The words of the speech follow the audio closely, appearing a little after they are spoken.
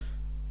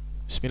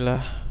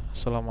Bismillah.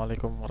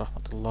 Assalamualaikum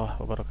warahmatullahi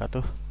wabarakatuh.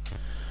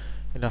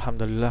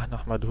 Innalhamdulillah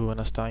nahmaduhu wa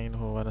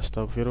nasta'inuhu wa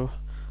nastaghfiruh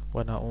wa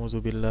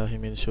na'udzu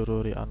billahi min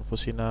syururi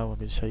anfusina wa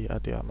min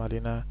sayyiati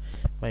a'malina.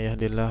 May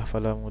yahdihillahu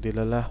fala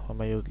mudhillalah wa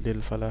may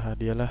yudlil fala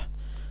hadiyalah.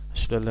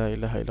 Asyhadu an la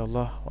ilaha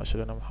illallah wa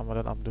asyhadu anna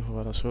Muhammadan abduhu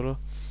wa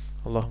rasuluh.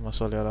 Allahumma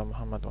shalli ala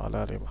Muhammad wa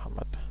ala ali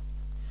Muhammad.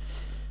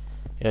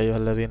 Ya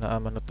ayyuhalladzina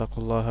amanu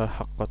taqullaha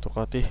haqqa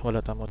tuqatih wa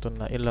la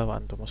tamutunna illa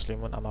wa antum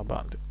muslimun, amma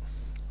ba'du.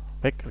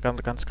 Baik,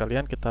 rekan-rekan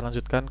sekalian, kita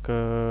lanjutkan ke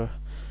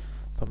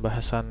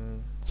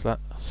pembahasan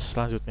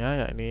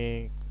selanjutnya,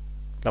 yakni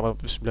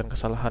 89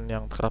 kesalahan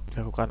yang kerap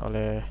dilakukan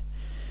oleh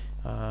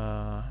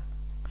uh,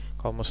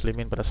 kaum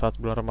muslimin pada saat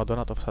bulan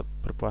Ramadan atau saat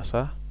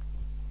berpuasa.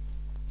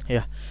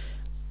 Ya,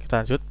 kita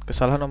lanjut.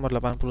 Kesalahan nomor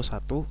 81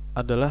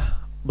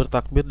 adalah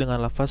bertakbir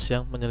dengan lafaz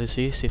yang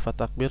menyelisih sifat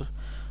takbir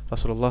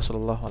Rasulullah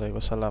Shallallahu Alaihi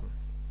Wasallam.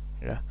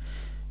 Ya,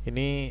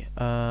 ini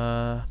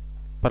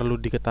perlu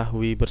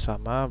diketahui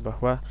bersama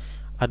bahwa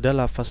ada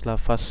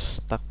lafaz-lafaz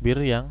takbir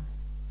yang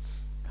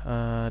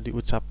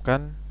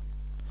diucapkan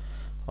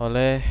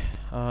oleh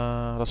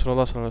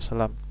Rasulullah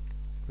SAW.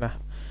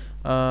 Nah,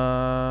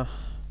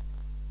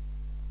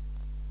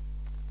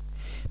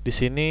 di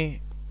sini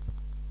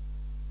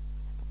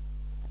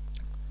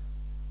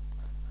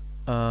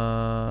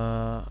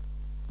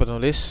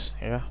penulis,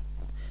 ya,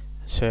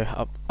 Syekh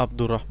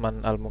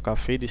Abdurrahman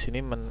Al-Mukafi di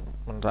sini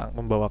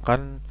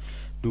membawakan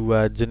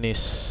dua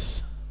jenis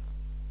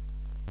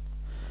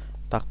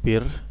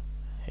takbir,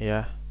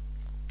 ya.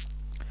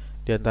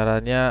 Di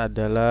antaranya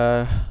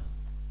adalah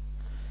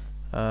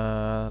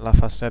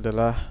lafaznya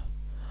adalah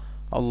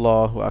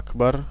Allahu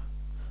Akbar,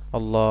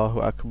 Allahu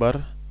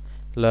Akbar,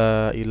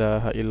 La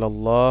ilaha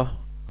illallah,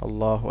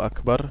 Allahu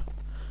Akbar,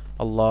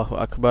 Allahu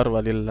Akbar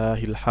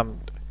walillahil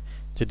hamd.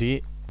 Jadi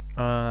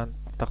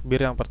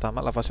takbir yang pertama,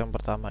 lafaz yang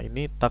pertama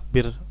ini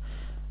takbirnya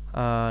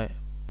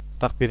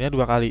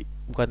dua kali,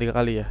 bukan tiga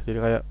kali, ya.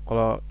 Jadi kayak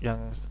kalau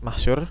yang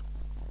masyhur,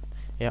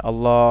 ya,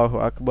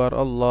 Allahu Akbar,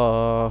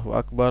 Allahu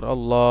Akbar,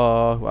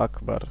 Allahu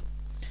Akbar.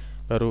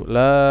 Baru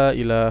la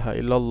ilaha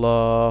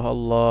illallah,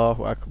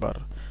 Allahu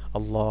Akbar,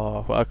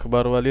 Allahu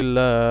Akbar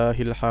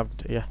walillahil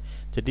hamd, ya.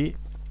 Jadi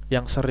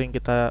yang sering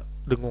kita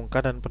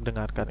dengungkan dan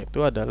pendengarkan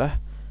itu adalah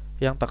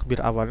yang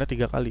takbir awalnya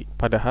tiga kali.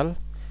 Padahal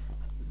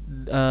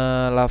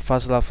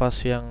lafaz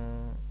yang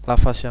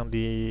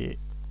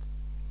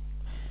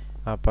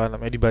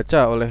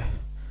dibaca oleh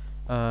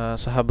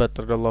sahabat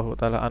radhiyallahu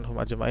taala anhum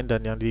ajmain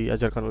dan yang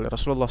diajarkan oleh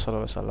Rasulullah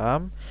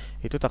SAW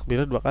itu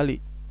takbirnya dua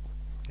kali,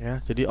 ya.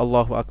 Jadi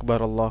Allahu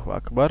Akbar, Allahu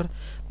Akbar,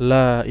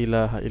 La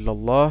ilaha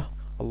illallah,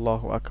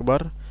 Allahu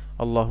Akbar,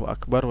 Allahu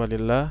Akbar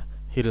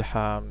walillahil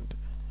hamd,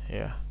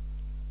 ya.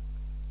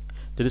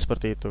 Jadi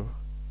seperti itu.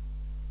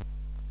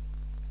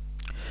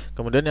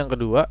 Kemudian yang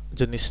kedua,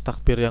 jenis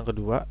takbir yang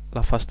kedua,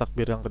 lafaz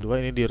takbir yang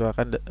kedua ini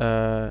diriwayatkan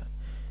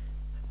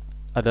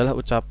adalah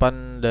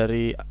ucapan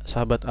dari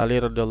sahabat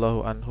Ali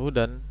radhiyallahu anhu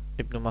dan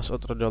Ibnu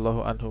Mas'ud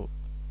radhiyallahu anhu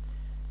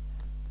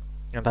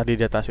yang tadi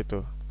di atas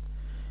itu.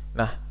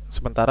 Nah,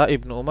 sementara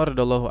Ibnu Umar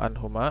radhiyallahu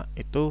anhuma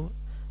itu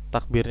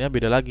takbirnya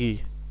beda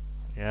lagi,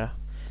 ya.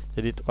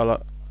 Jadi kalau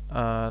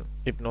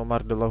Ibnu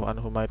Umar radhiyallahu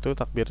anhuma itu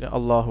takbirnya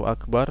Allahu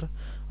Akbar,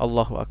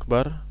 Allahu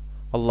Akbar,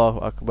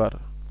 Allahu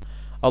Akbar,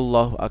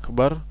 Allahu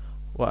Akbar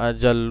wa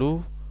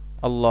ajallu,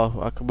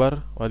 Allahu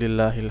Akbar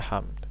walillahil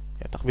hamd.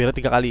 Ya, takbirnya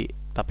tiga kali,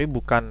 tapi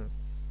bukan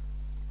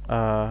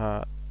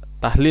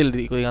tahlil,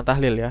 diikuti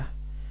tahlil, ya.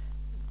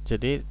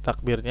 Jadi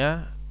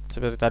takbirnya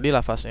seperti tadi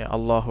lafaznya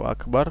Allahu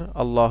Akbar,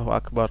 Allahu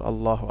Akbar,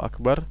 Allahu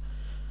Akbar,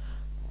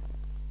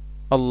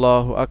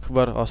 Allahu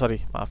Akbar. Oh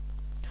sorry, maaf.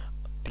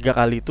 Tiga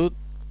kali itu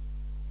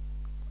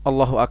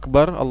Allahu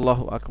Akbar,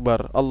 Allahu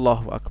Akbar,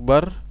 Allahu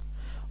Akbar,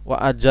 wa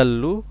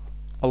ajallu,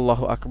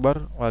 Allahu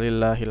Akbar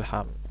walillahil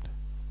hamd,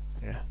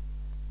 ya.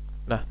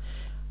 Nah,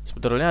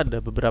 sebetulnya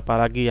ada beberapa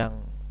lagi yang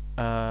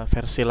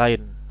versi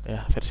lain,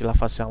 ya, versi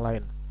lafaz yang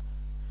lain.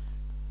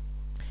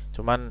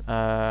 Cuman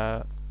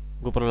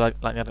gue perlu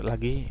nyari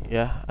lagi,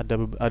 ya.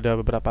 Ada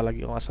beberapa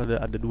lagi, kalau nggak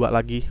salah ada dua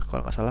lagi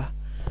kalau nggak salah.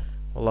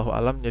 Wallahu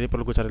alam. Jadi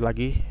perlu gue cari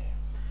lagi.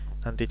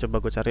 Nanti coba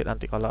gue cari,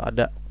 nanti kalau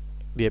ada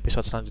di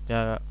episode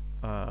selanjutnya,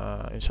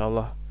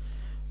 insyaallah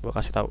gue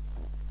kasih tahu.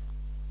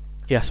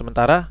 Ya,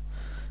 sementara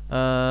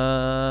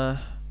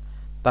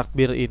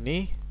takbir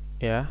ini,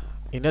 ya,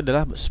 ini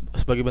adalah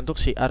sebagai bentuk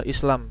syiar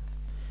Islam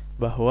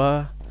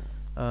bahwa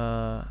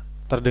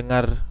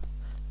terdengar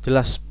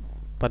jelas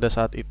pada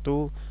saat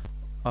itu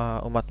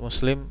umat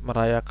muslim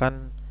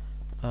merayakan,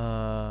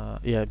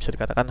 ya, bisa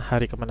dikatakan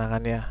hari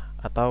kemenangannya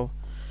atau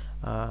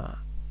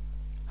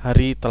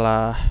hari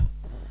telah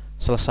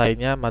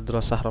selesainya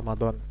madrasah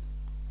Ramadan,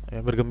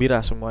 ya,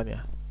 bergembira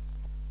semuanya,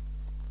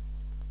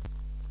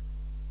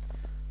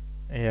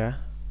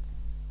 ya.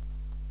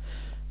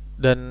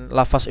 Dan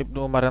lafaz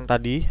Ibnu Umar yang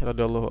tadi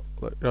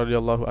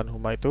radhiyallahu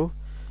anhuma itu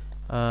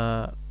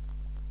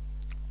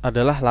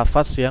adalah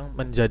lafaz yang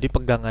menjadi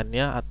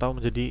pegangannya atau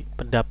menjadi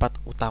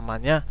pendapat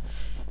utamanya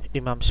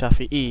Imam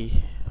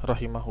Syafi'i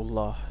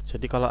rahimahullah.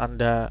 Jadi kalau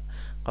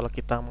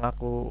kita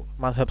mengaku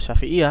mazhab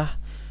Syafi'iyah,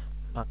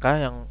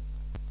 maka yang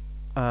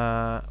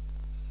uh,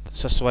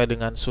 sesuai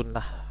dengan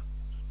sunnah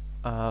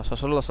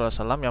Rasulullah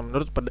SAW, yang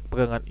menurut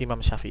pegangan Imam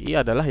Syafi'i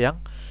adalah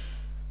yang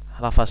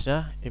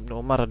lafaznya Ibnu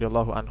Umar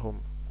radhiyallahu anhum,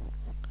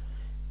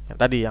 yang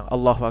tadi, yang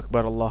Allahu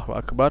Akbar, Allahu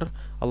Akbar,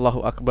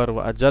 Allahu Akbar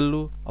wa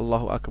ajallu,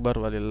 Allahu Akbar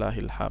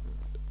walillahil hamd,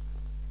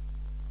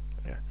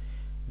 ya.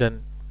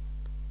 Dan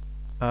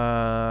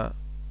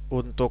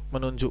untuk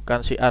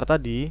menunjukkan syiar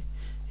tadi,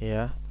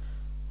 ya,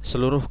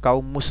 seluruh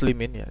kaum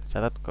muslimin, ya,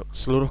 catat,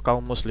 seluruh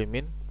kaum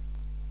muslimin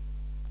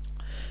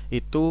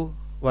itu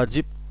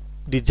wajib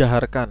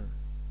dijaharkan,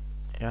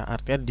 ya,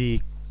 artinya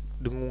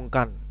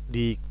didengungkan,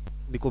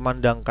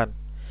 dikumandangkan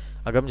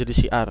agar menjadi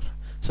syiar.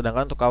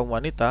 Sedangkan untuk kaum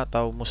wanita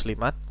atau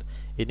muslimat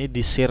ini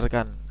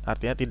disirkan,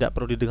 artinya tidak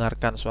perlu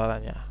didengarkan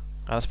suaranya.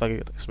 Karena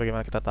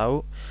sebagaimana kita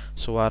tahu,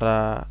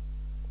 suara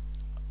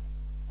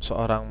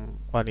seorang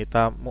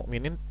wanita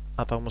mukminin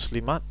atau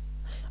muslimat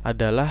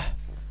adalah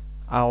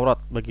aurat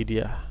bagi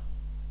dia.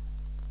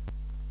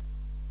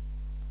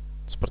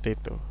 Seperti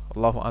itu.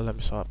 Allahu a'lam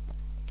bishawab.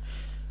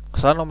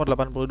 Kesalahan nomor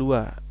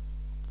 82,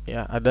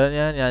 ya,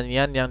 adanya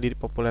nyanyian yang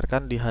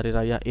dipopulerkan di hari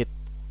raya Id.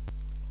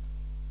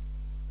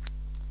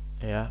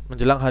 Ya,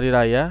 menjelang hari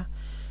raya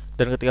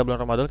dan ketika bulan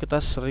Ramadan kita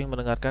sering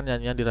mendengarkan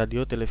nyanyian di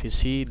radio,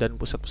 televisi, dan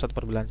pusat-pusat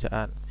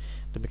perbelanjaan.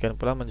 Demikian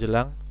pula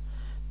menjelang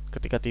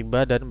ketika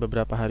tiba dan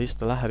beberapa hari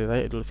setelah hari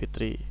raya Idul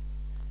Fitri,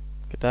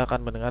 kita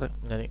akan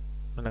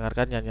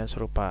mendengarkan nyanyian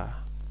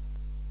serupa.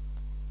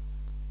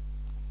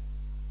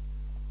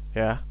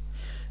 Ya,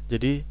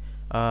 jadi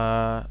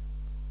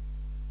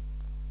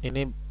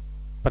ini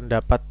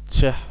pendapat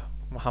Syekh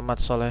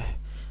Muhammad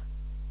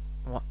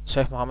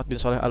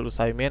bin Shalih Al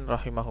Utsaimin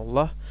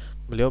rahimahullah.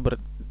 Beliau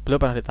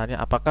pernah ditanya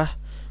apakah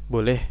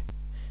boleh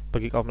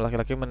bagi kaum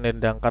laki-laki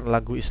mendendangkan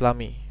lagu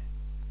Islami,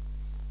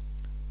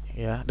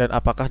 ya, dan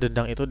apakah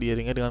dendang itu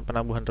diiringi dengan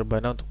penabuhan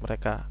rebana untuk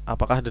mereka?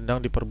 Apakah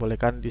dendang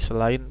diperbolehkan di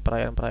selain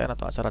perayaan-perayaan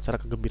atau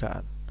acara-acara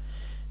kegembiraan?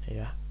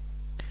 Ya,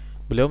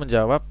 beliau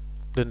menjawab,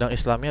 dendang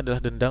Islami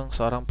adalah dendang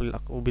seorang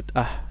pelaku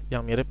bid'ah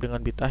yang mirip dengan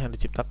bid'ah yang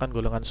diciptakan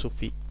golongan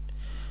sufi.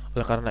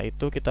 Oleh karena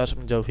itu kita harus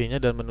menjauhinya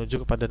dan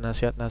menuju kepada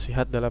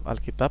nasihat-nasihat dalam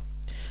Alkitab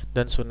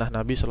dan Sunnah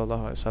Nabi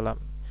Shallallahu Alaihi Wasallam,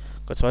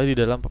 kecuali di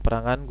dalam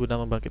peperangan guna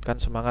membangkitkan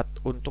semangat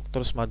untuk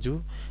terus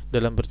maju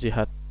dalam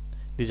berjihad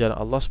di jalan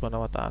Allah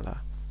Subhanahu Wa Taala.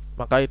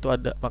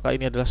 Maka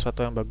ini adalah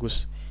sesuatu yang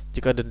bagus.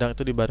 Jika dendang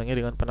itu dibarengi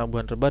dengan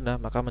penabuhan rebana,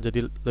 maka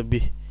menjadi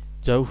lebih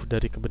jauh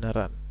dari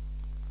kebenaran.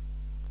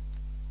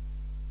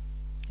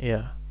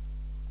 Ya,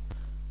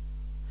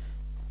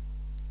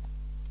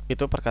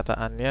 itu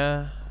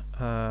perkataannya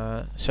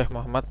Syekh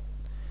Muhammad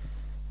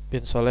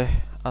bin Shalih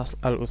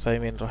Al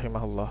Utsaimin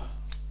rahimahullah.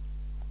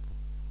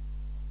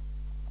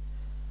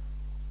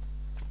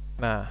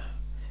 Nah,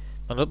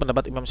 menurut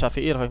pendapat Imam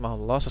Syafi'i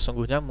rahimahullah,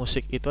 sesungguhnya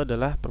musik itu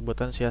adalah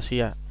perbuatan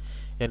sia-sia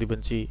yang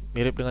dibenci,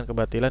 mirip dengan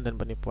kebatilan dan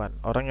penipuan.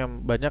 Orang yang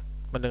banyak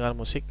mendengar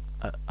musik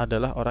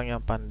adalah orang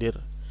yang pandir,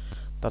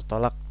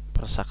 tertolak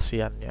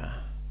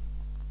persaksiannya.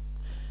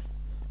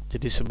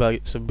 Jadi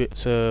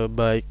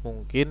sebaik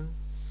mungkin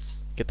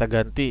kita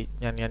ganti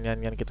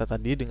nyanyian-nyanyian kita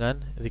tadi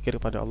dengan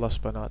zikir kepada Allah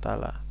Subhanahu Wa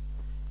Taala.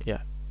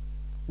 Ya,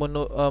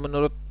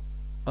 menurut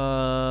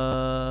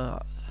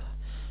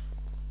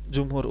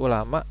jumhur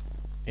ulama,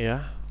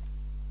 ya,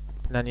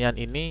 nyanyian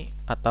ini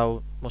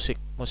atau musik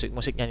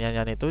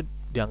nyanyian itu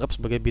dianggap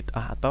sebagai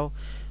bid'ah atau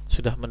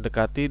sudah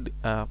mendekati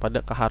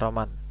pada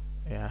keharaman,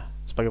 ya,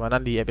 sebagaimana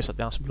di episode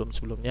yang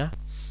sebelumnya.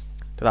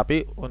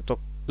 Tetapi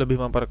untuk lebih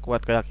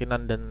memperkuat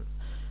keyakinan dan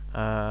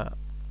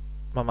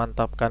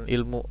memantapkan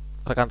ilmu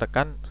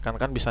rekan-rekan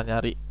bisa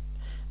nyari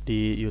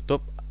di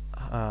YouTube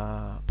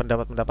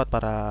pendapat-pendapat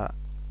para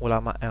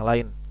ulama yang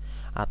lain,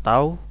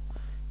 atau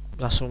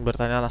langsung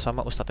bertanya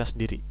sama ustadznya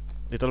sendiri.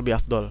 Itu lebih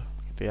afdol,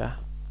 gitu ya,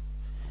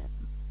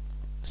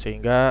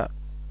 sehingga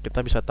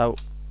kita bisa tahu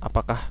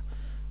apakah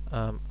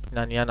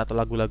nyanyian atau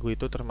lagu-lagu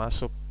itu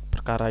termasuk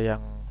perkara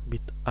yang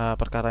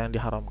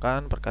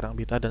diharamkan, perkara yang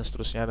bid'ah, dan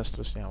seterusnya.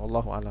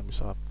 Wallahu a'lam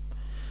bishawab.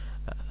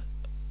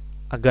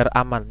 Agar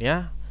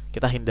amannya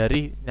kita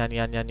hindari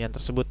nyanyian-nyanyian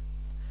tersebut,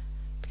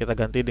 kita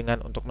ganti dengan,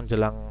 untuk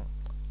menjelang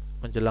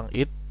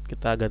Id,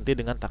 kita ganti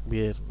dengan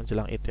takbir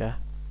menjelang Id, ya.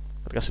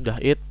 Ketika sudah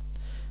Id,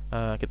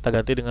 kita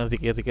ganti dengan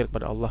zikir-zikir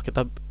kepada Allah.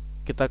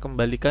 Kita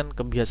kembalikan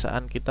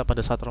kebiasaan kita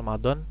pada saat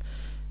Ramadan,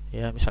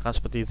 ya, misalkan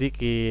seperti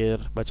zikir,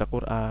 baca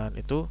Quran,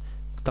 itu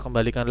kita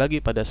kembalikan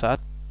lagi pada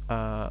saat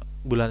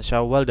bulan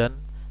Syawal dan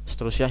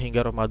seterusnya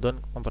hingga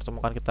Ramadan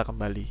mempertemukan kita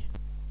kembali.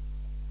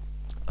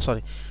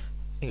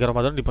 Hingga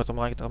Ramadan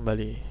dipertemukan kita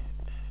kembali.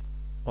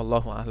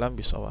 Wallahu a'lam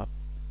bishawab.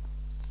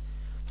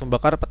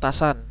 Membakar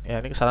petasan,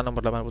 ya, ini kesalahan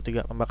nomor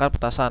 83, membakar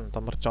petasan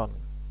atau mercon,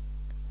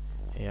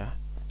 ya.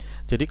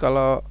 Jadi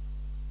kalau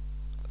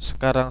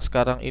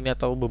sekarang ini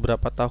atau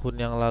beberapa tahun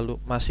yang lalu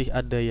masih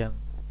ada yang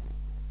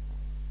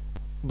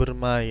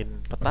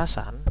bermain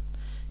petasan,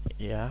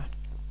 ya,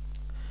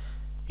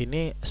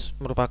 ini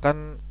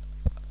merupakan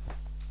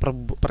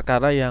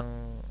perkara yang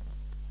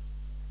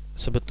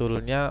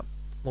sebetulnya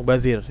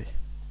mubazir,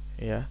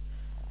 ya.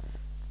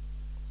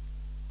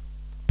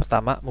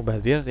 Pertama,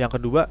 mubazir. Yang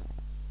kedua,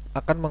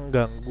 akan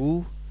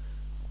mengganggu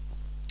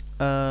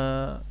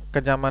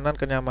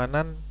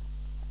kenyamanan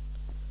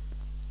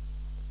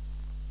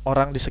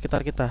orang di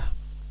sekitar kita,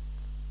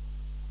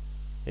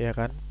 ya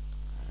kan?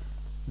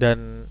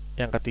 Dan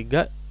yang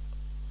ketiga,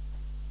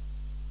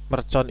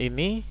 mercon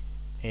ini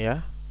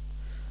ya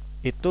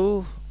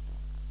itu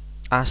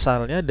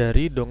asalnya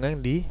dari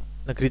dongeng di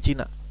negeri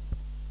Cina,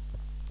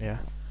 ya.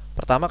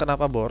 Pertama,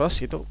 kenapa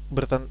boros itu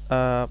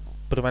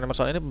bermain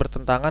mercon ini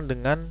bertentangan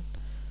dengan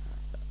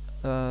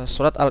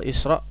surat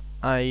Al-Isra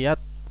ayat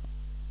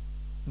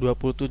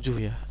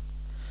 27 ya.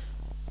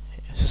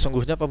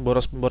 Sesungguhnya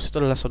pemboros-pemboros itu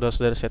adalah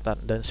saudara-saudara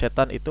setan, dan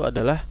setan itu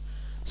adalah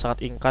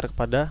sangat ingkar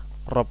kepada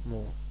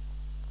Robmu,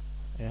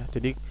 ya.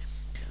 Jadi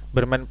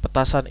bermain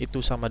petasan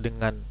itu sama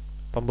dengan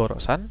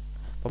pemborosan,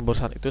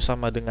 pemborosan itu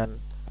sama dengan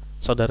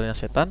saudaranya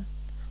setan.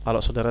 Kalau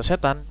saudara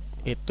setan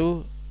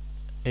itu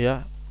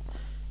ya,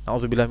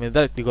 nauzubillah min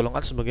dzalik,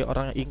 digolongkan sebagai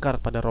orang yang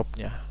ingkar pada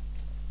Robnya.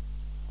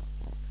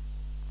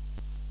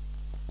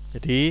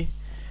 Jadi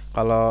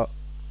kalau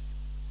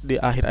di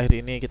akhir-akhir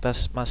ini kita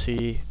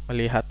masih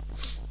melihat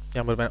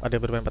yang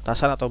bermain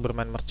petasan atau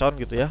bermain mercon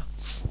gitu ya,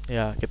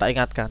 ya kita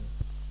ingatkan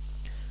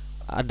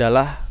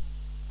adalah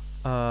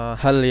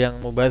hal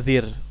yang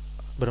mubazir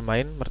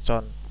bermain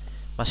mercon.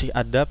 Masih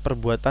ada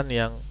perbuatan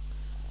yang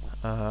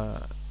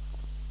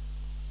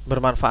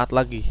bermanfaat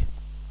lagi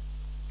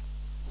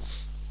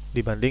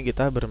dibanding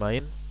kita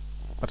bermain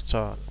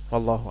mercon.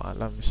 Wallahu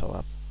a'lam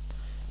bishawab.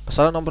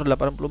 Kesalahan nomor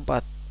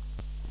 84,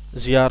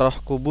 ziarah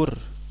kubur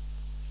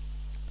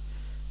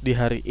di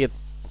hari Id,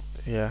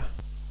 ya.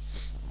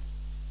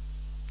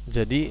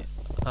 Jadi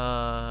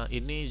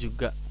ini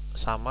juga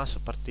sama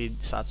seperti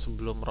saat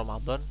sebelum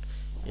Ramadan,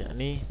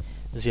 yakni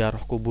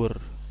ziarah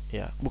kubur,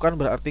 ya. Bukan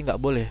berarti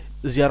nggak boleh,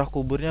 ziarah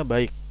kuburnya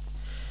baik.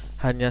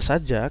 Hanya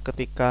saja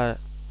ketika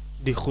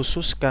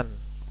dikhususkan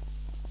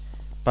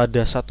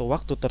pada satu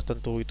waktu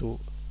tertentu, itu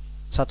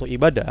satu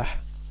ibadah,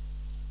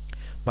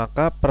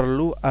 maka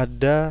perlu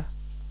ada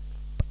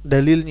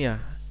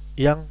dalilnya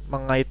yang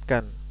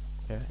mengaitkan,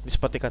 ya. Ini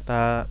seperti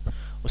kata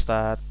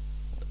Ustadz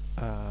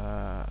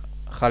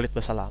Khalid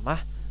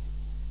Basalamah,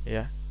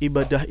 ya,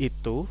 ibadah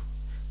itu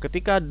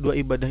ketika dua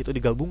ibadah itu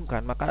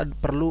digabungkan maka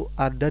perlu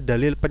ada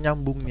dalil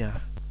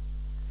penyambungnya.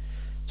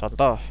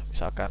 Contoh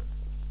misalkan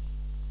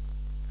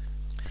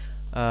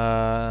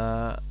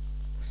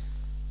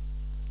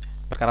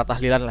perkara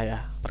tahlilan lah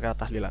ya, perkara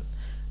tahlil,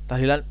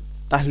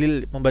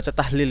 membaca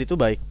tahlil itu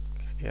baik,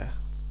 ya,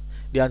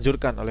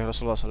 dianjurkan oleh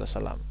Rasulullah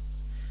SAW.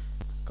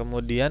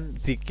 Kemudian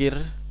zikir,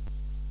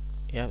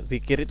 ya,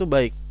 zikir itu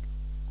baik,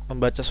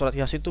 membaca surat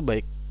Yasin itu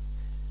baik,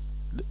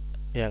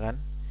 ya kan?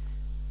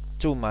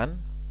 Cuman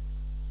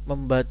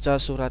membaca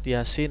surat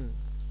Yasin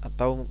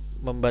atau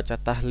membaca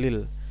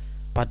tahlil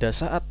pada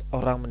saat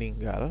orang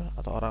meninggal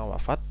atau orang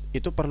wafat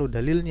itu perlu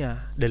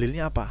dalilnya.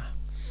 Dalilnya apa?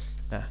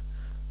 Nah,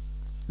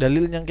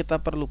 dalil yang kita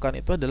perlukan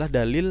itu adalah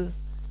dalil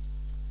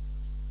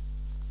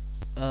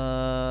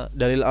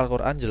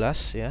Al-Quran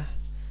jelas, ya,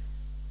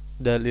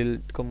 dalil,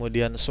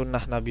 kemudian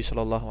sunnah Nabi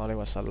Shallallahu Alaihi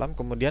Wasallam,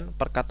 kemudian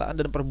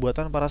perkataan dan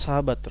perbuatan para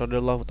sahabat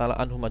radhiyallahu taala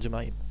anhum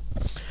ajmain.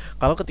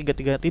 Kalau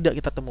ketiga-tiganya tidak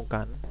kita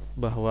temukan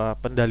bahwa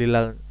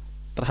pendalilan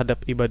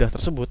terhadap ibadah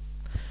tersebut,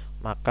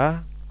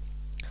 maka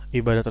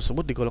ibadah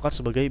tersebut digolongkan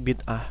sebagai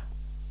bid'ah,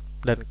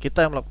 dan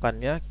kita yang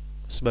melakukannya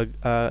sebagai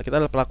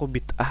kita adalah pelaku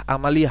bid'ah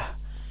amaliyah,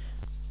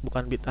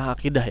 bukan bid'ah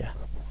akidah, ya.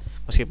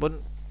 Meskipun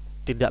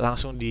tidak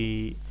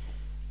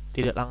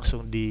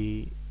langsung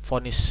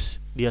divonis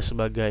dia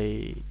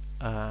sebagai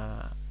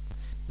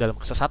dalam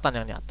kesesatan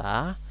yang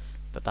nyata,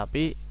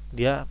 tetapi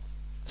dia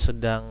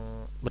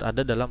sedang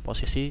berada dalam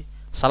posisi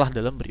salah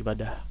dalam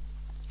beribadah,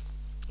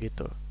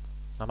 gitu.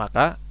 Nah,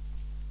 maka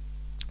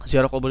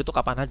ziarah kubur itu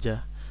kapan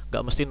aja,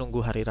 gak mesti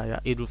nunggu hari raya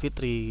Idul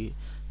Fitri,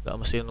 gak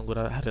mesti nunggu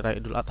hari raya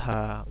Idul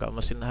Adha, gak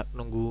mesti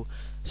nunggu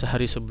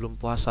sehari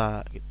sebelum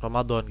puasa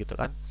Ramadan, gitu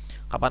kan.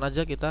 Kapan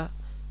aja kita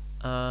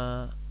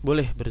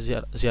boleh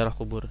berziarah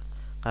kubur,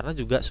 karena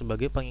juga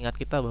sebagai pengingat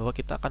kita bahwa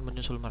kita akan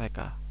menyusul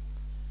mereka,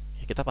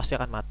 ya, kita pasti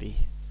akan mati.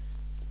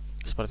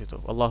 Seperti itu.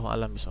 Wallahu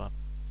a'lam bishawab.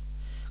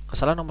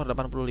 Kesalahan nomor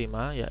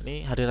 85,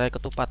 yakni hari raya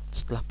ketupat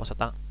setelah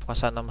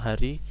puasa 6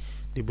 hari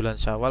di bulan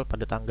Syawal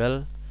pada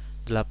tanggal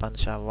 8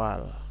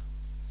 Syawal.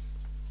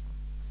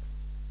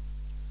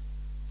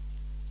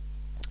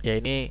 Ya,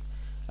 ini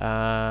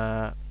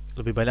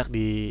lebih banyak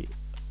di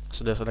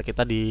saudara-saudara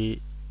kita di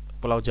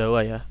Pulau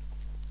Jawa, ya,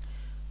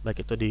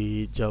 baik itu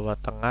di Jawa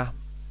Tengah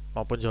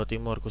maupun Jawa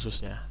Timur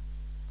khususnya.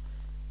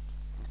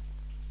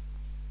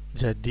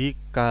 Jadi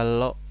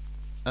kalau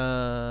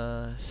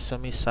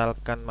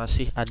semisalkan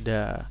masih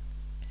ada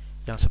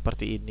yang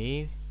seperti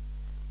ini,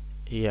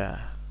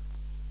 iya,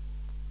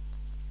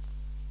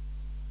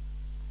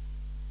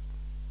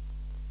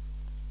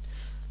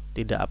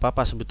 tidak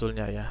apa-apa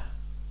sebetulnya, ya.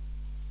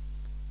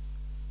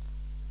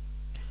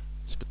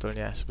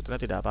 Sebetulnya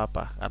tidak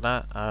apa-apa,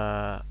 karena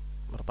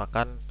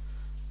merupakan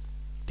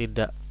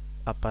tidak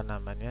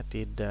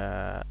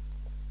tidak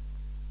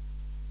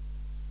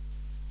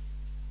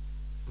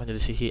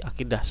menyelisihi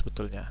akidah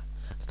sebetulnya.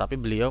 Tetapi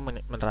beliau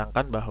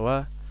menerangkan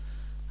bahwa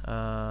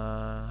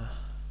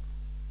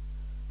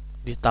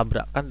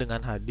ditabrakkan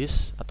dengan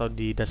hadis atau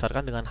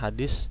didasarkan dengan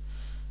hadis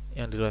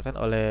yang diriwayatkan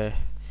oleh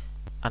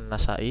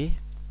An-Nasai,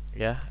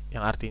 ya,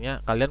 yang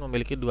artinya kalian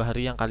memiliki 2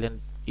 hari yang kalian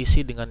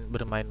isi dengan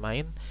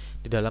bermain-main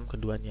di dalam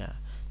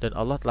keduanya, dan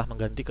Allah telah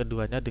mengganti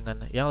keduanya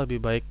dengan yang lebih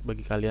baik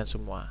bagi kalian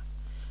semua,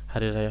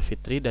 hari raya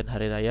Fitri dan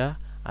hari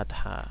raya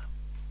Adha.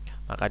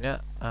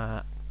 Makanya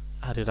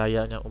hari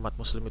rayanya umat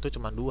muslim itu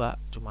cuma 2,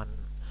 cuma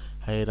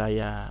hari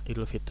raya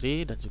Idul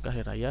Fitri dan juga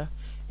hari raya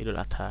Idul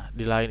Adha.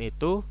 Di lain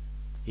itu,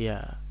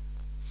 ya,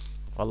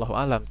 wallahu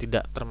alam,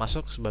 tidak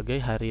termasuk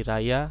sebagai hari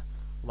raya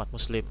umat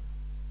muslim.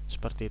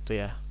 Seperti itu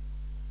ya.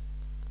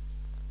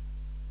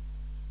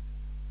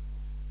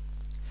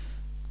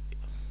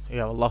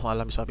 Ya, wallahu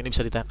alam bisawab. Ini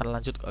bisa ditanyakan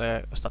lanjut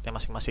oleh ustadznya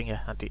masing-masing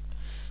ya nanti.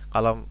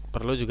 Kalau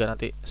perlu juga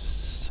nanti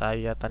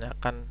saya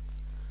tanyakan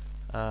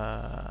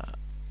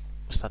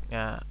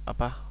ustadznya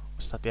apa,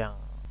 ustadz yang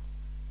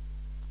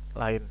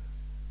lain.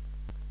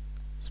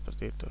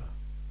 Seperti itu.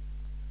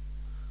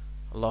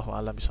 Allahu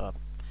alam bisawab.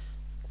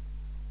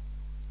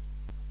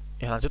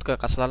 Ya, lanjut ke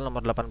kesalahan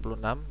nomor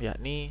 86,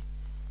 yakni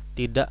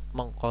tidak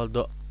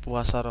mengqadha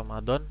puasa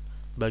Ramadan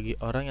bagi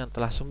orang yang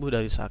telah sembuh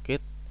dari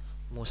sakit,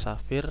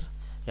 musafir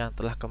yang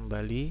telah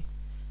kembali,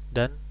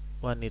 dan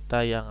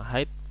wanita yang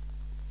haid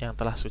yang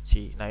telah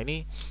suci. Nah,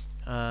 ini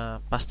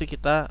pasti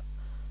kita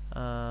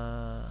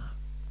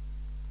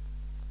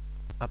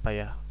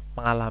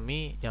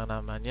mengalami yang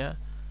namanya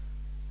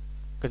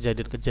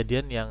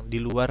kejadian-kejadian yang di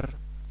luar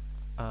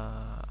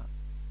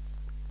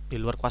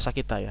kuasa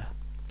kita ya.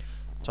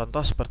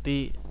 Contoh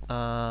seperti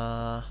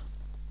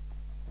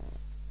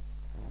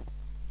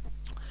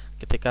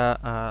ketika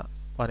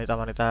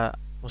wanita-wanita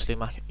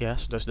muslimah ya,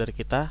 saudara-saudari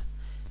kita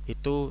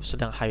itu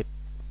sedang haid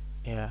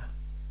ya,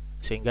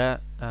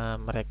 sehingga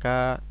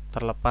mereka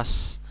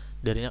terlepas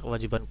darinya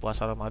kewajiban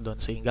puasa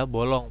Ramadan, sehingga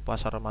bolong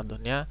puasa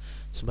Ramadannya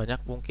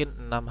sebanyak mungkin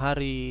 6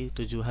 hari,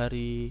 7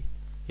 hari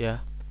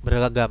ya,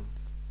 beragam.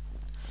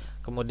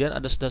 Kemudian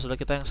ada saudara-saudara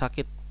kita yang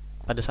sakit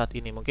pada saat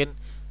ini, mungkin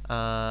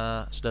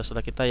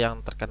saudara-saudara kita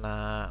yang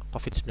terkena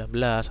COVID-19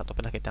 atau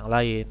penyakit yang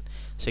lain,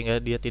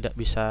 sehingga dia tidak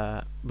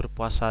bisa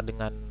berpuasa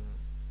dengan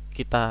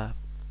kita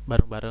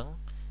bareng-bareng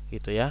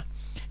gitu ya.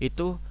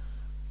 Itu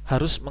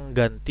harus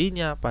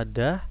menggantinya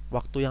pada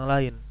waktu yang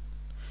lain.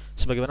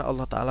 Sebagaimana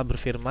Allah Ta'ala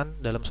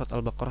berfirman dalam surat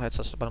Al-Baqarah ayat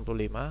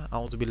 185,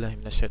 A'udzubillahi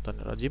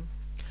minasyaitonirrajim.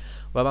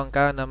 Wa man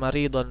kana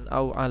maridun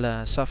aw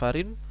ala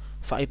safarin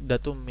fa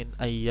iddatum min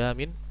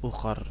ayyamin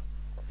ukhar.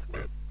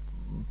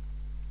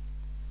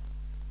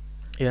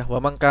 Ya, wa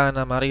man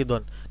kana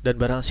maridun, dan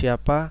barang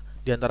siapa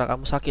di antara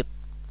kamu sakit,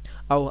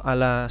 aw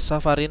ala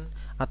safarin,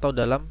 atau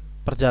dalam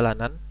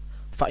perjalanan,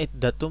 fa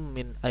iddatum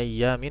min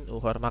ayyamin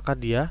ukhar, maka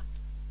dia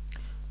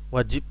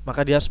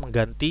harus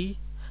mengganti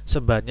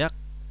sebanyak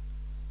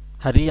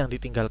hari yang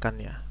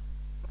ditinggalkannya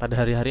pada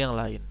hari-hari yang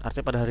lain.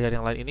 Artinya pada hari-hari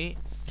yang lain ini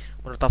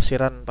menurut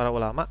tafsiran para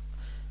ulama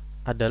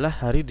adalah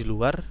hari di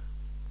luar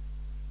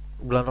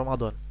bulan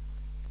Ramadan.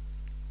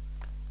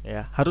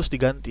 Ya, harus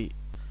diganti.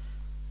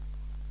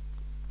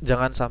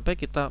 Jangan sampai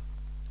kita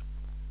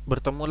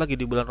bertemu lagi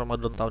di bulan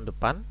Ramadan tahun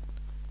depan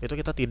itu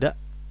kita tidak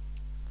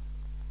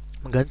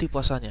mengganti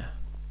puasanya.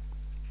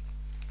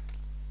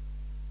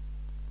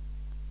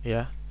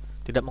 Ya,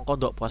 tidak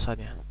mengqadha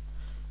puasanya.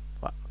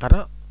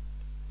 Karena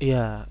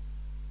ya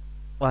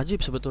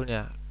wajib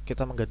sebetulnya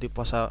kita mengganti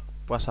puasa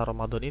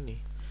Ramadan ini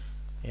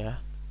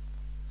ya,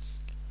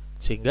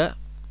 sehingga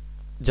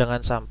jangan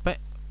sampai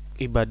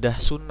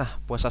ibadah sunnah,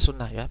 puasa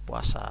sunnah ya,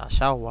 puasa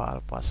Syawal,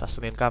 puasa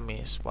Senin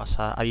Kamis,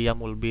 puasa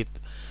Ayyamul Bid,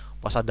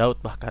 puasa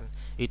Daud bahkan,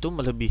 itu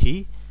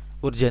melebihi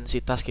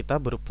urgensitas kita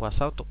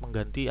berpuasa untuk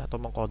mengganti atau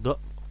mengqadha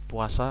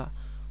puasa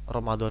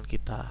Ramadan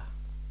kita.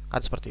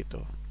 Kan seperti itu.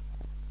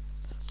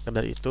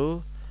 Dari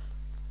itu,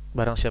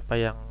 barang siapa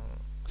yang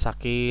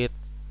sakit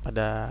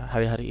pada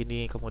hari-hari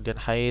ini kemudian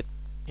haid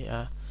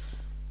ya,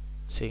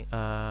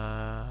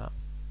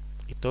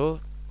 itu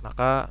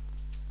maka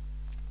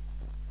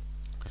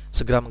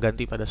segera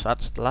mengganti pada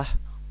saat setelah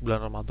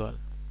bulan Ramadan.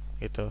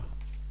 Itu.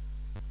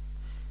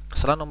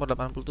 Kesalahan nomor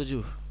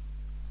 87.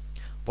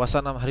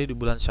 Puasa 6 hari di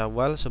bulan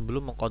Syawal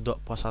sebelum mengqadha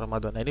puasa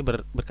Ramadan. Nah, ini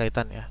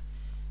berkaitan ya.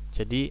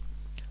 Jadi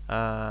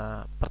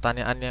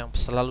pertanyaan yang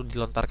selalu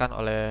dilontarkan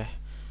oleh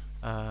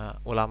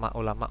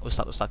ulama-ulama,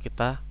 ustadz-ustadz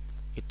kita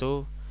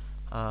itu,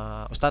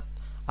 Ustadz,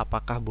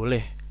 apakah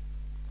boleh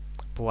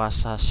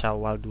puasa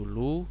Syawal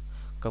dulu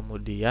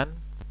kemudian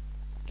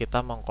kita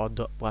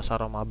mengqadha puasa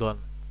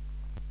Ramadan?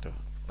 Tuh.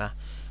 Nah,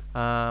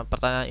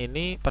 pertanyaan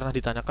ini pernah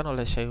ditanyakan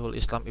oleh Syekhul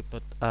Islam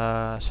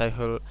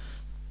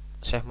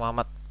Syekh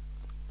Muhammad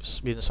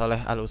bin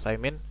Shalih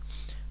Al-Utsaimin.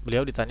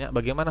 Beliau ditanya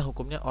bagaimana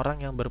hukumnya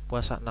orang yang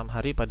berpuasa 6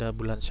 hari pada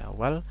bulan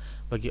Syawal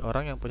bagi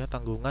orang yang punya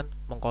tanggungan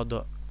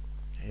mengqadha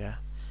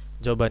ya.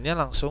 Jawabannya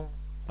langsung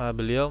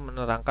beliau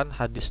menerangkan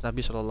hadis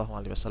Nabi Shallallahu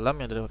Alaihi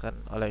Wasallam yang diriwayatkan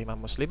oleh Imam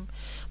Muslim.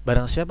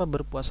 Barang siapa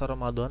berpuasa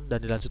Ramadan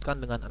dan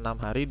dilanjutkan dengan 6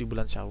 hari di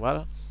bulan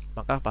Syawal,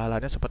 maka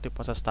pahalanya seperti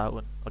puasa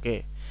setahun.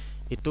 Oke,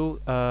 itu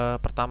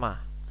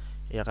pertama,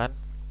 ya kan?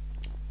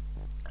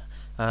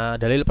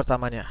 Dalil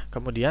pertamanya.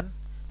 Kemudian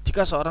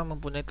Jika seorang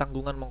mempunyai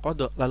tanggungan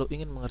mengqadha lalu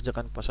ingin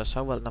mengerjakan puasa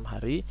Syawal 6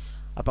 hari,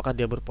 apakah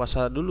dia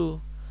berpuasa dulu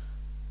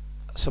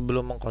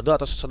sebelum mengqadha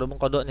atau sesudah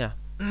mengqadhanya?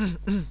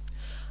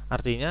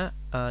 Artinya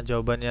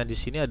jawabannya di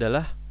sini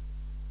adalah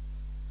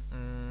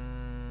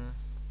hmm,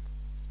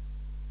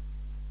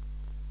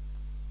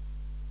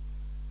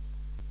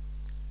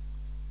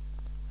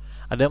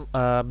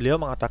 beliau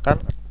mengatakan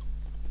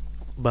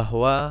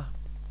bahwa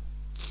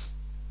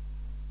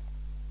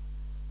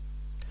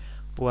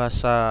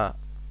puasa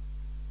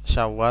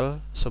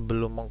Syawal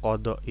sebelum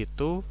mengqadha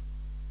itu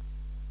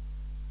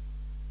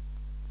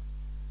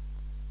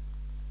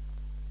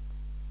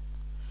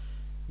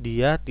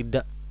dia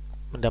tidak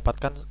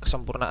mendapatkan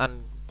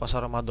kesempurnaan puasa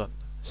Ramadan,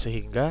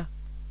 sehingga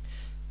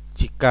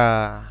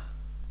jika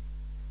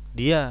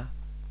dia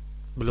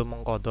belum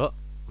mengqadha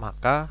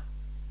maka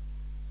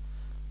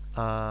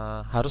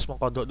harus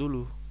mengqadha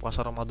dulu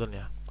puasa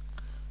Ramadannya.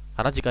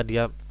 Karena jika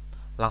dia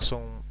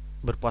langsung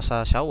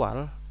berpuasa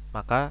Syawal,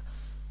 maka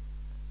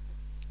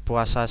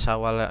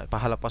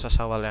pahala puasa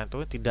Syawalnya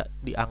itu tidak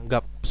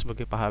dianggap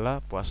sebagai pahala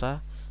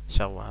puasa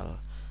Syawal.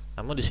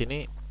 Namun di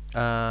sini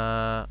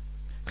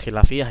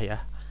khilafiyah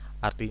ya,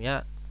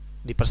 artinya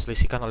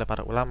diperselisihkan oleh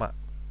para ulama.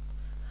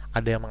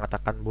 Ada yang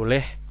mengatakan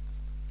boleh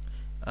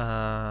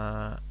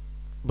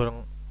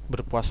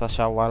berpuasa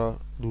Syawal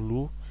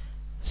dulu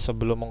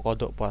sebelum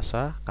mengqadha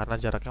puasa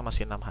karena jaraknya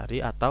masih 6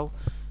 hari, atau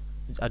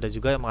ada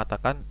juga yang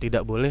mengatakan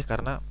tidak boleh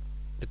karena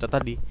itu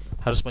tadi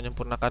harus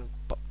menyempurnakan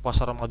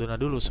puasa Ramadan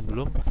dulu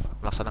sebelum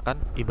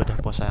melaksanakan ibadah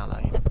puasa yang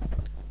lain.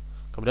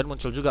 Kemudian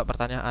muncul juga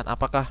pertanyaan,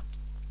 apakah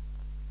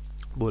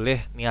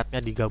boleh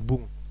niatnya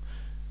digabung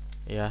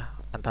ya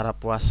antara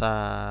puasa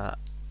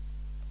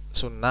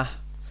sunnah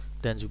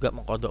dan juga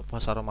mengqadha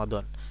puasa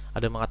Ramadan?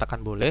 Ada yang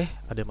mengatakan boleh,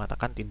 ada yang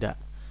mengatakan tidak.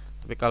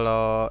 Tapi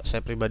kalau saya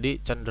pribadi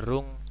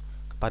cenderung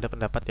kepada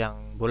pendapat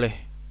yang boleh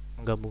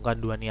menggabungkan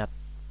dua niat,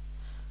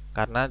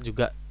 karena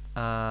juga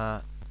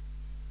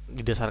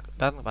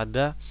didasarkan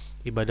pada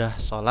ibadah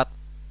sholat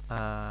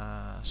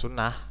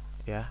sunnah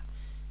ya,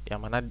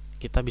 yang mana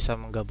kita bisa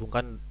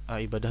menggabungkan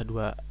ibadah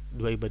dua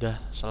ibadah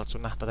sholat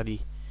sunnah tadi.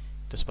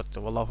 Itu seperti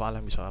itu, wallahu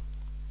a'lam bishawab.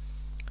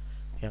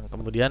 Yang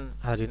kemudian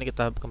hari ini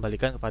kita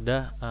kembalikan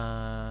kepada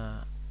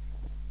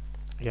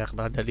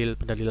kepada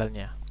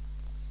pendalilannya.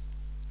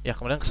 Ya,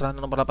 kemudian kesalahan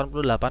nomor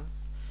 88,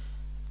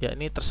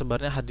 yakni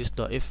tersebarnya hadis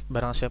dhaif,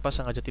 barang siapa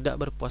sengaja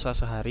tidak berpuasa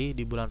sehari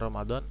di bulan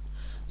Ramadan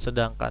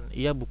sedangkan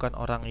ia bukan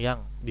orang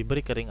yang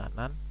diberi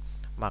keringanan,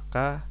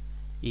 maka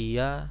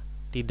ia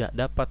tidak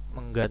dapat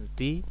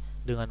mengganti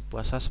dengan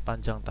puasa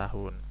sepanjang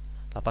tahun.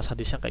 Lapas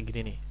hadisnya kayak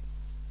gini nih.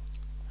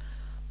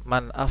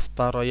 Man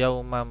aftara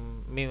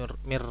yawman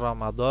mir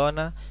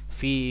ramadana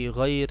fi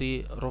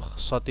ghairi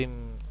rukhsatir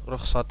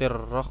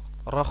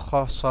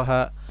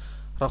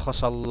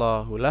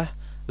rakhasallahu lah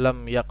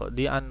lam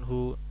yaqdi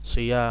anhu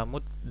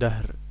siyamud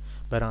dahr.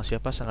 Barang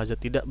siapa sengaja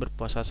tidak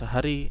berpuasa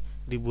sehari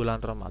di bulan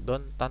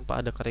Ramadan tanpa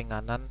ada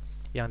keringanan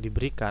yang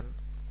diberikan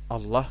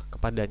Allah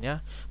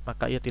kepadanya,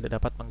 maka ia tidak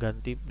dapat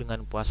mengganti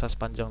dengan puasa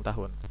sepanjang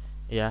tahun.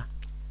 Ya.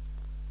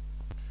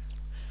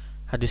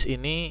 Hadis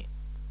ini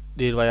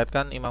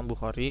diriwayatkan Imam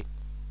Bukhari,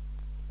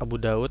 Abu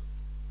Daud,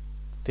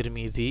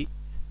 Tirmizi,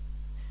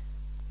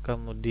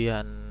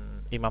 kemudian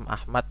Imam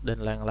Ahmad dan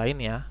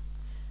lain-lainnya.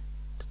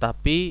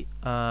 Tetapi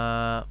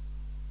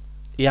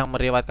yang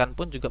meriwayatkan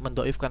pun juga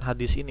mendhaifkan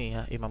hadis ini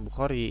ya, Imam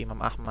Bukhari, Imam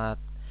Ahmad,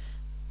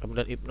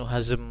 kemudian Ibnu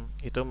Hazm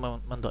itu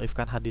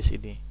mendhaifkan hadis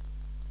ini.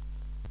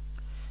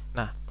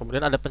 Nah,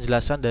 kemudian ada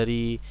penjelasan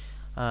dari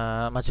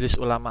Majelis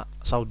Ulama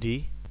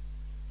Saudi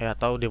ya,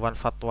 atau Dewan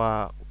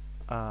Fatwa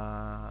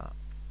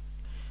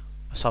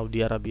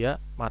Saudi Arabia,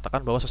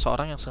 mengatakan bahwa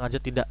seseorang yang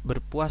sengaja tidak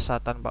berpuasa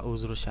tanpa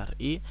uzur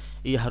syar'i,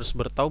 ia harus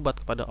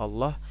bertaubat kepada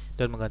Allah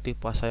dan mengganti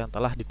puasa yang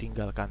telah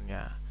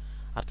ditinggalkannya.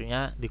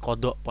 Artinya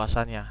diqadha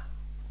puasanya,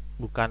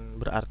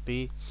 bukan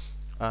berarti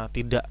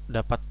tidak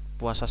dapat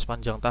puasa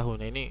sepanjang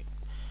tahun.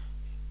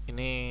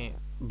 Ini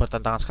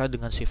bertentangan sekali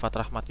dengan sifat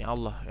rahmatnya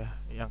Allah ya,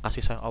 yang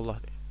kasih sayang Allah.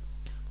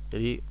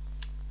 Jadi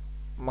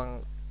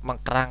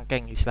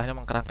mengkerangkeng, istilahnya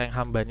mengkerangkeng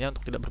hambanya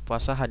untuk tidak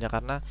berpuasa hanya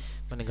karena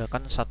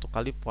meninggalkan satu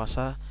kali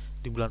puasa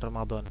di bulan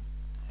Ramadan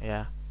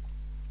ya.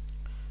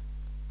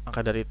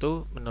 Maka dari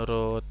itu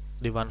menurut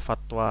Dewan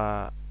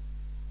Fatwa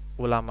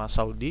Ulama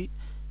Saudi,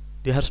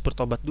 dia harus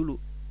bertobat dulu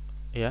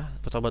ya,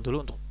 bertobat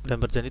dulu untuk dan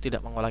berjanji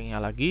tidak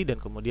mengulanginya lagi,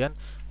 dan kemudian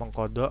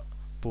mengqadha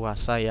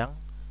puasa yang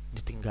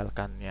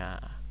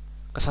ditinggalkannya.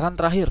 Kesalahan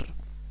terakhir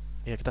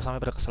ya, kita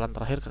sampai pada kesalahan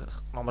terakhir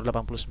nomor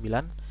 89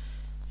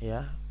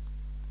 ya,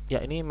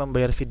 ini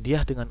membayar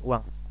fidyah dengan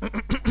uang.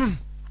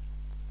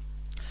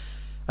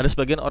 Ada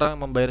sebagian orang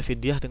yang membayar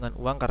fidyah dengan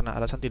uang karena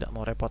alasan tidak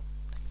mau repot.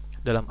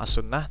 Dalam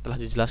As-Sunnah telah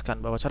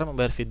dijelaskan bahwa cara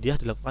membayar fidyah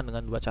dilakukan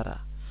dengan dua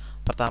cara.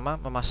 Pertama,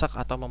 memasak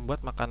atau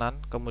membuat makanan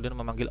kemudian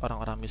memanggil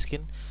orang-orang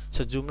miskin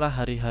sejumlah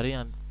hari-hari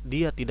yang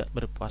dia tidak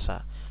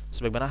berpuasa.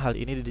 Sebagaimana hal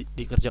ini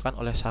dikerjakan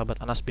oleh sahabat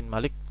Anas bin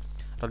Malik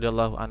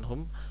radhiyallahu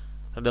anhu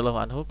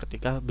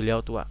ketika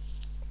beliau tua.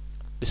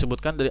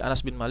 Disebutkan dari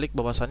Anas bin Malik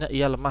bahwasanya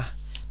ia lemah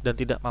dan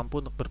tidak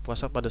mampu untuk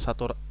berpuasa pada 1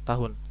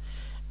 tahun.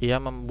 ia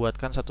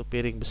membuatkan satu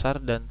piring besar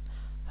dan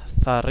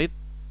sarit,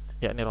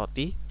 yakni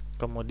roti,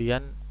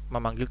 kemudian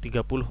memanggil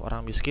 30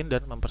 orang miskin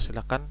dan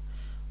mempersilahkan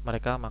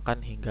mereka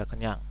makan hingga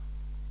kenyang.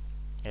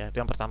 Ya,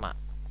 itu yang pertama.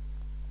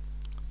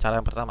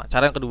 Cara yang pertama.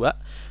 Cara yang kedua,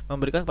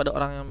 memberikan kepada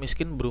orang yang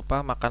miskin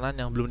berupa makanan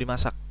yang belum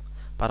dimasak.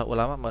 Para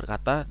ulama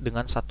berkata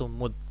dengan satu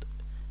mud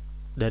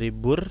dari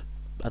bur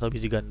atau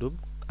biji gandum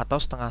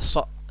atau setengah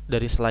sok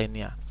dari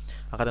selainnya.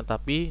 Akan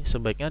tetapi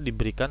sebaiknya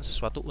diberikan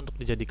sesuatu untuk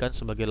dijadikan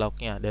sebagai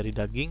lauknya dari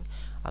daging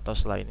atau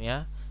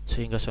selainnya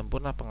sehingga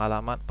sempurna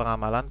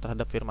pengamalan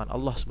terhadap firman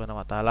Allah Subhanahu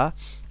wa taala,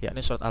 yakni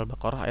surat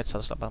Al-Baqarah ayat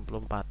 184.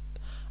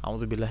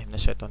 A'udzubillahi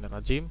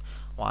minasyaitonirrajim.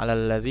 Wa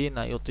 'alal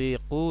ladzina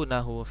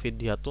yutiqunahu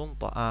fidyatun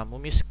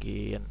ta'amu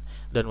miskin.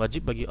 Dan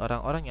wajib bagi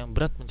orang-orang yang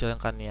berat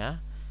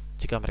menjalankannya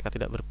jika mereka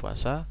tidak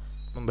berpuasa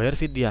membayar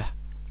fidyah,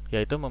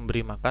 yaitu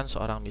memberi makan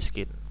seorang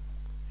miskin.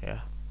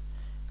 Ya.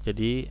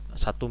 Jadi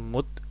satu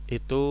mud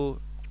itu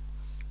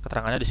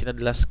keterangannya di sini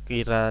adalah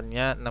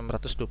sekiranya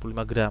 625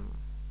 gram.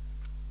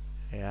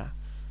 Ya.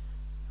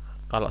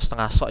 Kalau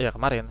setengah sok ya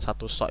kemarin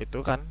satu sok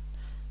itu kan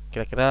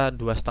kira-kira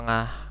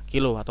 2,5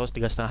 kilo atau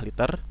 3,5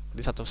 liter.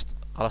 Jadi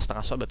kalau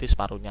setengah sok berarti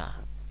separuhnya.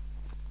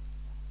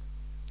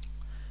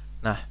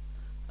 Nah,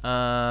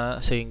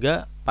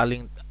 sehingga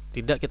paling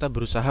tidak kita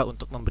berusaha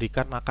untuk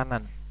memberikan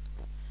makanan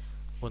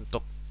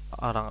untuk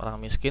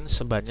orang-orang miskin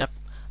sebanyak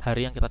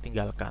hari yang kita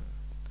tinggalkan.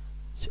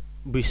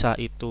 Bisa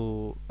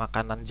itu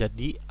makanan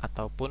jadi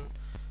ataupun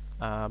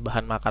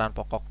bahan makanan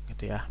pokok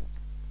gitu ya.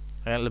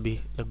 Kayak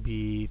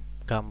lebih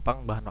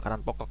gampang bahan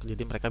makanan pokok,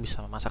 jadi mereka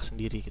bisa memasak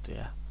sendiri gitu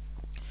ya.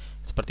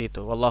 Seperti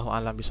itu. Wallahu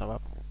a'lam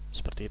bishawab.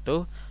 Seperti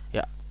itu.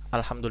 Ya,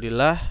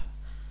 alhamdulillah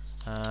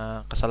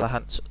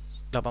kesalahan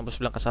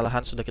 89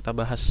 kesalahan sudah kita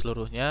bahas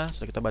seluruhnya,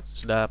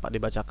 sudah Pak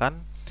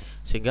dibacakan,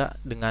 sehingga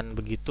dengan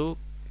begitu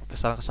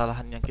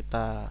kesalahan-kesalahan yang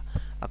kita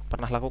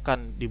pernah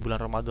lakukan di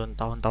bulan Ramadan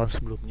tahun-tahun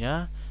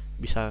sebelumnya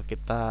bisa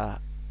kita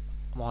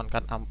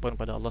mohonkan ampun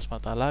pada Allah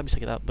SWT, bisa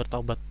kita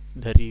bertaubat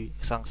dari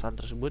kesalahan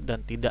tersebut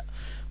dan tidak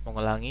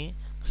mengulangi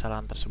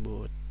kesalahan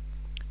tersebut.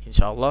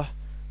 Insya Allah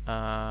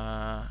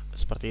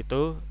seperti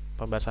itu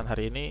pembahasan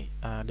hari ini,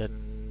 dan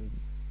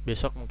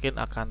besok mungkin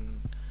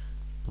akan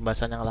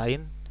pembahasan yang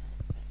lain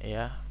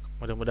ya.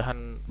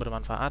 Mudah-mudahan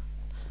bermanfaat.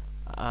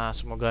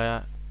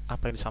 Semoga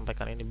apa yang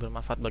disampaikan ini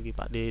bermanfaat bagi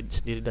Pak D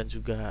sendiri dan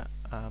juga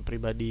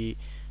pribadi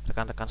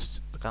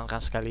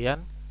rekan-rekan sekalian.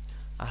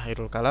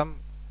 Akhirul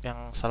kalam,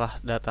 yang salah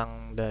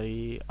datang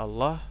dari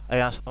Allah,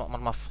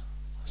 maaf,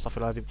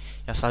 astagfirullahaladzim,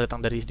 yang salah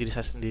datang dari diri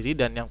saya sendiri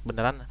dan yang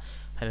kebenaran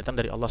hanya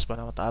datang dari Allah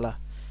Subhanahu wa taala.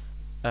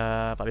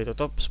 Pak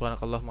ditutup,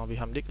 subhanakallahumma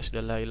bihamdik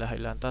asyhadu an la ilaha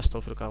illa anta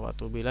astaghfiruka wa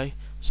atubu ilaik.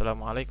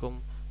 Assalamualaikum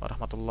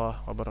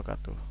warahmatullahi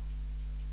wabarakatuh.